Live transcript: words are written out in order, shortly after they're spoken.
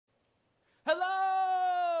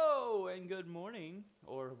good morning,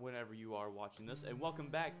 or whenever you are watching this, and welcome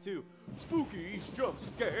back to Spooky's Jump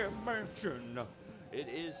Scare Mansion. It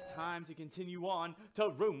is time to continue on to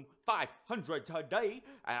room 500 today,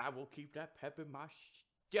 and I will keep that pep in my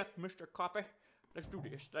step, Mr. Coffee. Let's do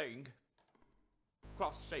this thing.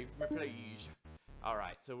 Cross save me, please.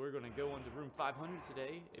 Alright, so we're gonna go into room 500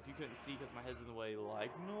 today. If you couldn't see because my head's in the way like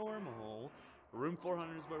normal, room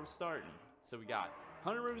 400 is where we're starting. So we got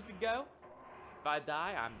 100 rooms to go. If I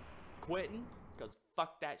die, I'm quitting, because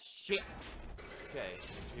fuck that shit. Okay,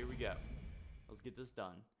 so here we go. Let's get this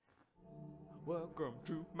done. Welcome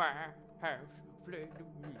to my house. Play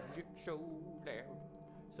the music so loud.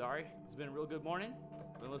 Sorry, it's been a real good morning.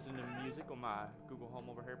 Been listening to music on my Google Home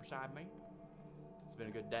over here beside me. It's been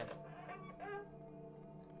a good day.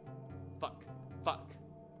 Fuck. Fuck.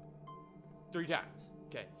 3 times.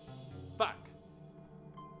 Okay. Fuck.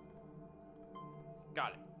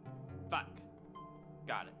 Got it. Fuck.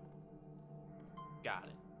 Got it. Got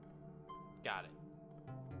it. Got it.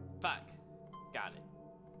 Fuck. Got it.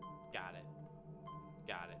 Got it.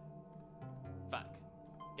 Got it. Fuck.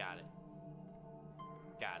 Got it.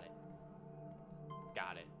 Got it.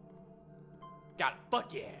 Got it. Got it.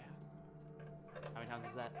 Fuck yeah. How many times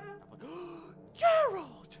was that? I'm like,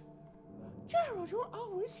 Gerald! Gerald, you're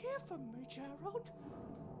always here for me, Gerald.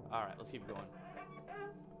 Alright, let's keep going.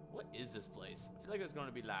 What is this place? I feel like there's going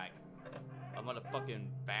to be like a motherfucking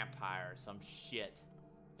vampire or some shit.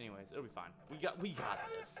 Anyways, it'll be fine. We got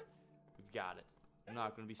this. We've got it. I'm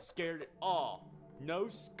not gonna be scared at all. No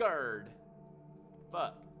scared.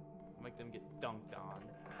 Fuck. I'll make them get dunked on.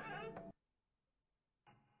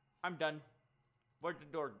 I'm done. Where'd the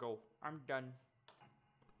door go? I'm done.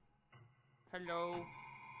 Hello.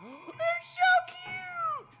 It's so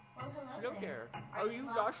cute! Oh, Hello there. Are you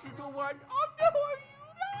lost, little one? Oh no, are you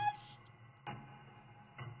lost?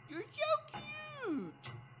 You're so cute!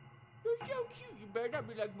 You're so cute. You better not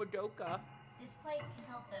be like Madoka. This place can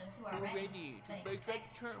help those who are You're ready ready but to break that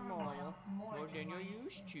expect turmoil more than you're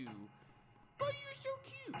used to. But you're so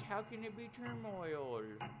cute. How can it be turmoil?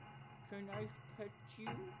 Can I pet you?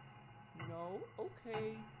 No?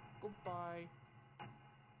 Okay. Goodbye.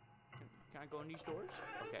 Can I go in these doors?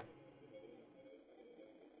 Okay.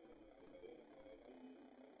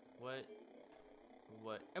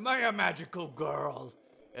 What? Am I a magical girl?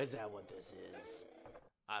 Is that what this is?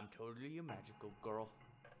 I'm totally a magical girl.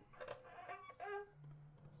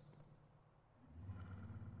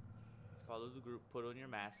 Follow the group, put on your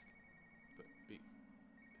mask.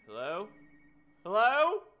 Hello?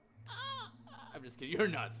 Hello? I'm just kidding, you're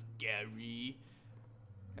not scary.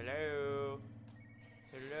 Hello?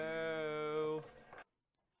 Hello?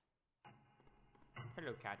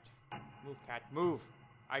 Hello, cat. Move, cat, move.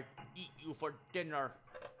 I eat you for dinner.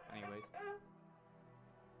 Anyways.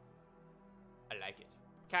 I like it.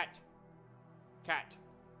 Cat. Cat.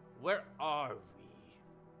 Where are we?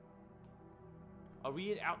 Are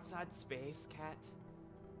we in outside space, cat?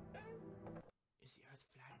 Is the earth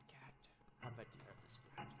flat, cat? I bet the earth is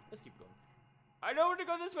flat. Let's keep going. I know where to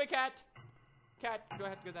go this way, cat! Cat, do I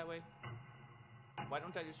have to go that way? Why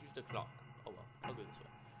don't I just use the clock? Oh well, I'll go this way.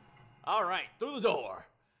 Alright, through the door!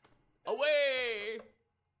 Away!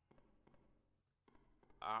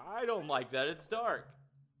 I don't like that, it's dark.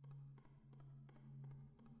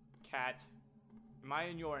 Cat, am I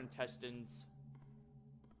in your intestines?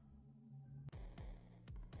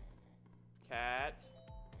 Cat.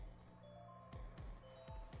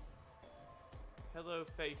 Hello,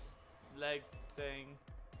 face, leg thing.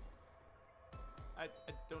 I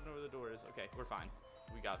don't know where the door is. Okay, we're fine.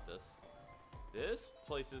 We got this. This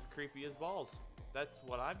place is creepy as balls. That's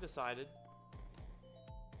what I've decided.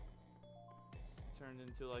 It's turned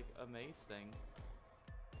into like a maze thing.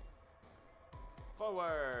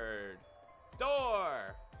 Forward.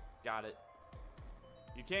 Door. Got it.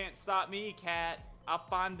 You can't stop me, cat. I'll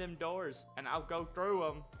find them doors and I'll go through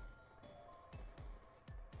them.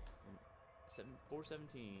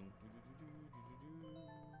 417.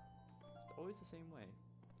 It's always the same way.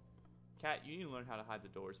 Cat, you need to learn how to hide the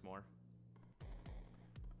doors more.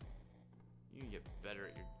 You need to get better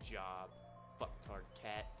at your job. Fucktard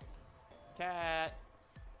cat. Cat!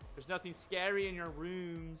 There's nothing scary in your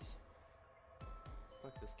rooms.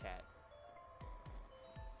 Fuck this cat.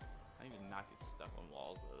 I need to knock its stuff on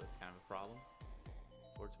walls though, that's kind of a problem.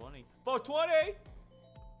 420. 420!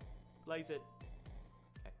 Blaze it.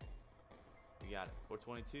 Okay. We got it.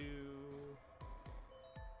 422.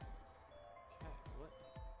 Cat, what?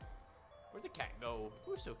 Where'd the cat go?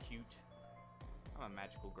 It was so cute. I'm a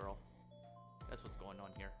magical girl. That's what's going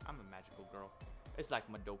on here. I'm a magical girl. It's like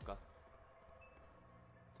Madoka.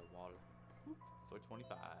 It's a wall.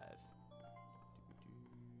 425.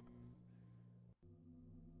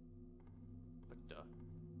 Duh.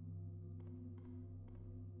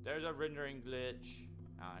 There's a rendering glitch.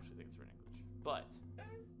 I don't actually think it's a rendering glitch, but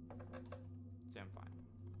see, I'm fine.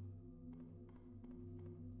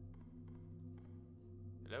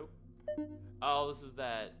 Hello? Oh, this is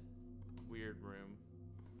that weird room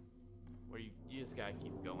where you just gotta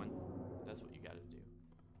keep going. That's what you gotta do.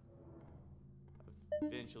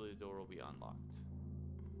 Eventually the door will be unlocked.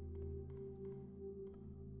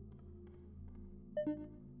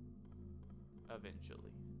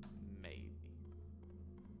 Eventually. Maybe.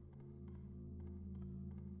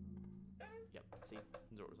 Yep, see?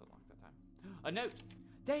 The door was unlocked that time. A note!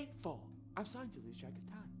 Day 4! I'm starting to lose track of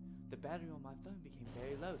time. The battery on my phone became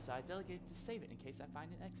very low, so I delegated to save it in case I find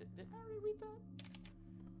an exit. Did I already read that?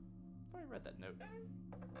 I already read that note.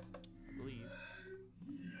 I believe.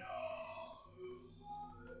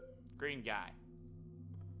 Green guy.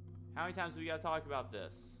 How many times do we gotta talk about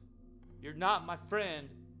this? You're not my friend.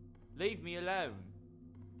 Leave me alone.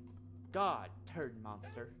 God, turd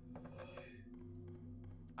monster.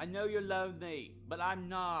 I know you're lonely, but I'm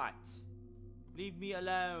not. Leave me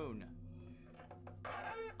alone.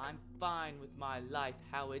 I'm fine with my life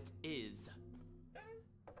how it is.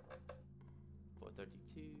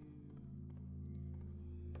 432.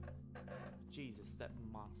 Jesus, that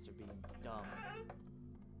monster being dumb.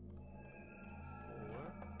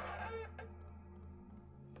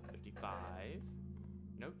 455.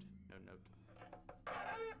 Note? No note.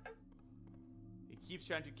 He keeps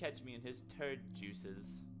trying to catch me in his turd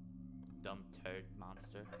juices. Dumb turd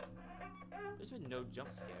monster. There's been no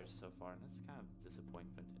jump scares so far, and that's kind of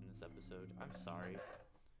disappointment in this episode. I'm sorry.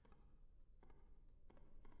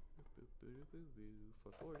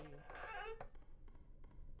 440.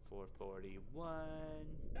 441.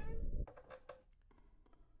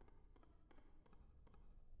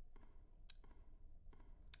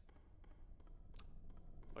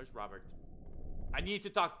 Where's Robert? I need to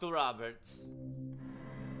talk to Robert.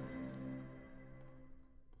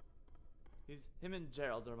 Him and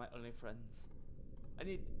Gerald are my only friends. I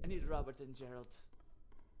need Robert and Gerald.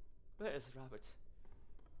 Where is Robert?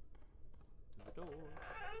 To the door.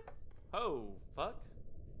 Oh, fuck.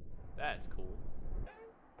 That's cool.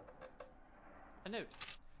 A note.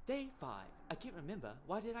 Day 5. I can't remember.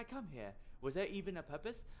 Why did I come here? Was there even a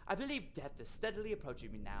purpose? I believe death is steadily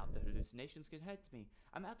approaching me now. The hallucinations can hurt me.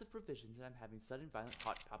 I'm out of provisions and I'm having sudden violent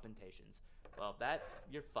heart palpitations. Well,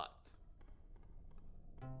 you're fucked.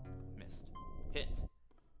 Missed. Hit.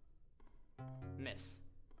 Miss.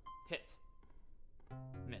 Hit.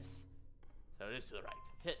 Miss. So it is to the right.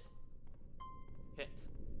 Hit. Hit.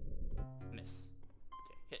 Miss.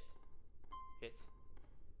 Okay, hit. Hit.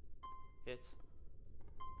 Hit.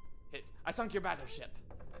 Hit. I sunk your battleship.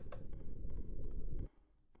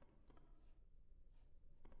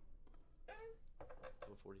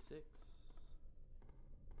 Level 46.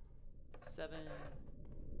 7.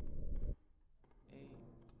 8.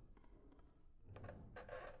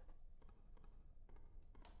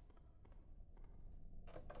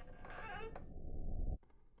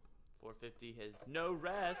 450 has no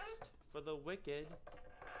rest for the wicked.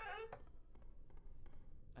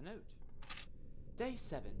 A note. Day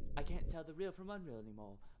 7. I can't tell the real from unreal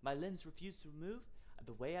anymore. My limbs refuse to move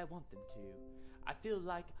the way I want them to. I feel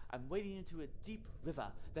like I'm wading into a deep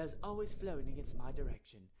river that is always flowing against my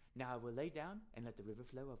direction. Now I will lay down and let the river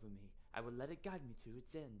flow over me. I will let it guide me to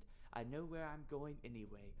its end. I know where I'm going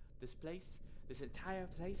anyway. This place, this entire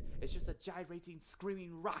place, is just a gyrating,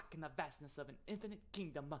 screaming rock in the vastness of an infinite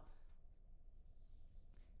kingdom.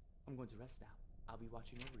 I'm going to rest now. I'll be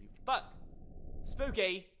watching over you. Fuck!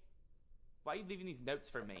 Spooky! Why are you leaving these notes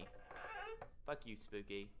for me? Fuck you,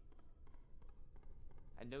 Spooky.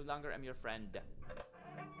 I no longer am your friend.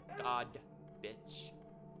 God, bitch.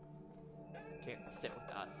 Can't sit with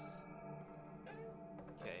us.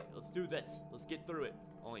 Okay, let's do this. Let's get through it.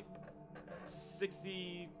 Only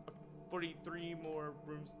 43 more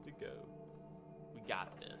rooms to go. We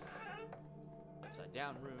got this. Upside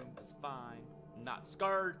down room, that's fine. I'm not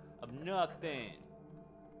scared of nothing.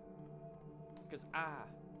 Because I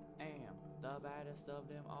am the baddest of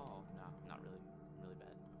them all. No, not really. I'm really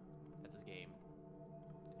bad at this game.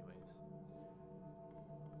 Anyways.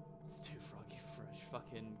 It's too froggy fresh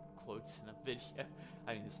fucking quotes in a video.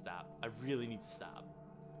 I need to stop. I really need to stop.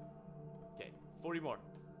 Okay, 40 more.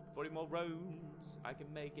 40 more rounds. I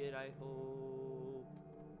can make it, I hope.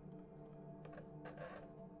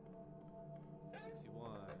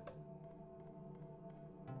 61.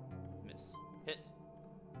 Miss. Hit.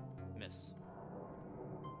 Miss.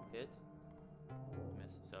 Hit.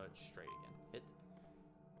 Miss. So it's straight again. Hit.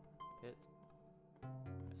 Hit.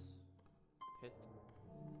 Miss. Hit.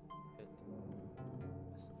 Hit.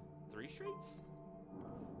 Miss. 3 straights?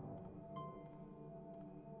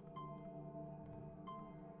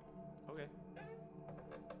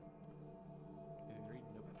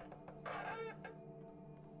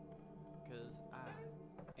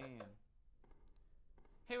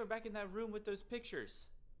 we're back in that room with those pictures.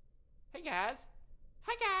 Hey guys.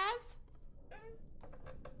 Hi guys.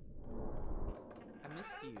 I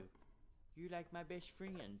missed you. You're like my best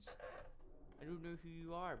friends. I don't know who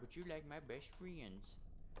you are, but you're like my best friends.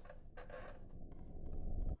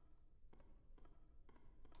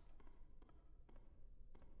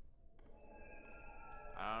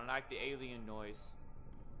 I don't like the alien noise.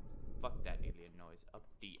 Fuck that alien noise. Up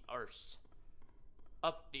the arse.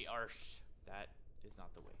 Up the arse. That is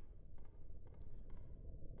not the way.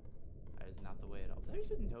 That is not the way at all. There's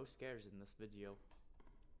been no scares in this video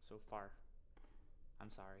so far.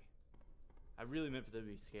 I'm sorry. I really meant for there to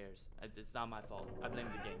be scares. It's not my fault. I blame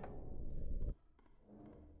the game.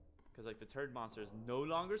 Because, like, the turd monster is no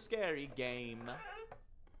longer scary, game.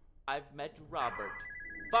 I've met Robert.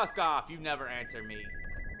 Fuck off. You never answer me.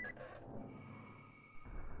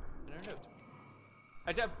 Another note.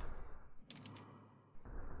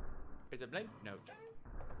 It's a blank note.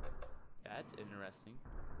 That's interesting.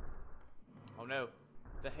 Oh no.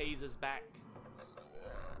 The haze is back.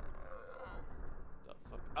 The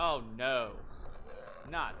fuck? Oh no.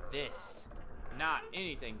 Not this. Not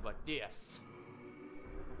anything but this.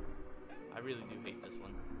 I really do hate this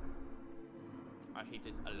one. I hate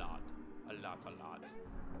it a lot. A lot, a lot.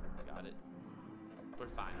 Got it. We're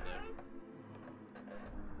fine though.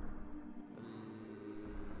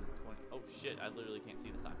 20. Oh shit, I literally can't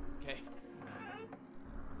see this time. Okay.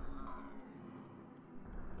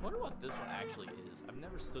 I wonder what this one actually is. I've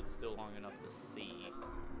never stood still long enough to see.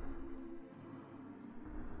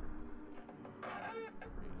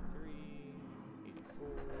 83, 84,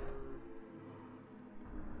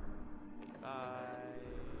 85,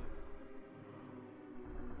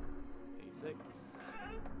 86,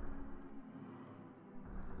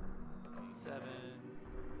 87,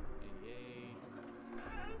 88,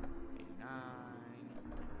 89,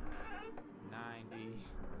 90.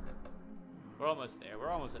 We're almost there.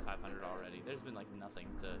 We're almost at 500 already. There's been like nothing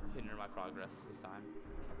to hinder my progress this time.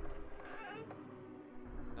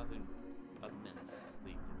 Nothing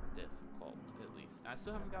immensely difficult, at least. I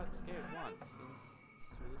still haven't got scared once.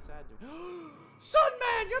 It's really sad to me.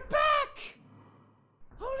 Sunman, you're back!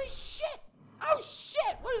 Holy shit! Oh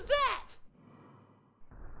shit! What is that?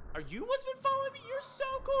 Are you what's been following me? You're so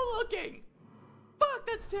cool looking! Fuck,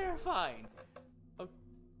 that's terrifying! Oh.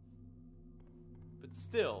 But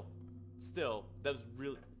still, that was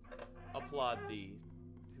really, applaud the,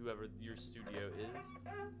 whoever your studio is.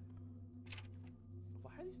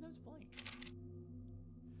 Why are these notes blank?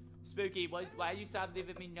 Spooky, why you stop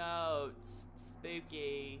leaving me notes?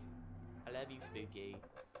 Spooky. I love you, Spooky.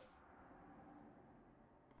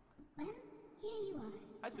 Well, here you are.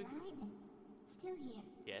 Hi, Spooky. Alive and still here.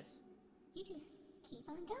 Yes. You just keep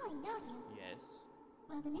on going, don't you? Yes.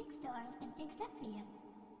 Well, the next door has been fixed up for you.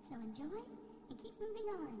 So enjoy and keep moving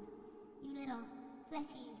on. You little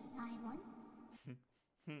fleshy live one.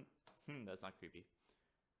 That's not creepy.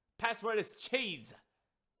 Password is cheese.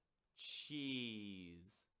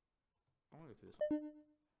 Cheese. I want to go through this one.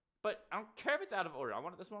 But I don't care if it's out of order. I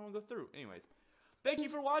want this one to go through. Anyways, thank you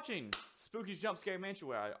for watching Spooky's Jump Scare Mansion,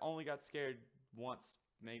 where I only got scared once,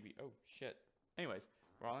 maybe. Oh, shit. Anyways,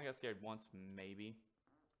 where I only got scared once, maybe.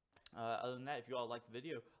 Other than that, if you all liked the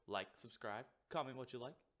video, like, subscribe, comment what you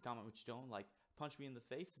like, comment what you don't like. Punch me in the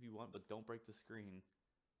face if you want, but don't break the screen.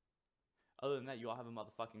 Other than that, you all have a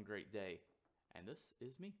motherfucking great day. And this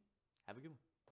is me. Have a good one.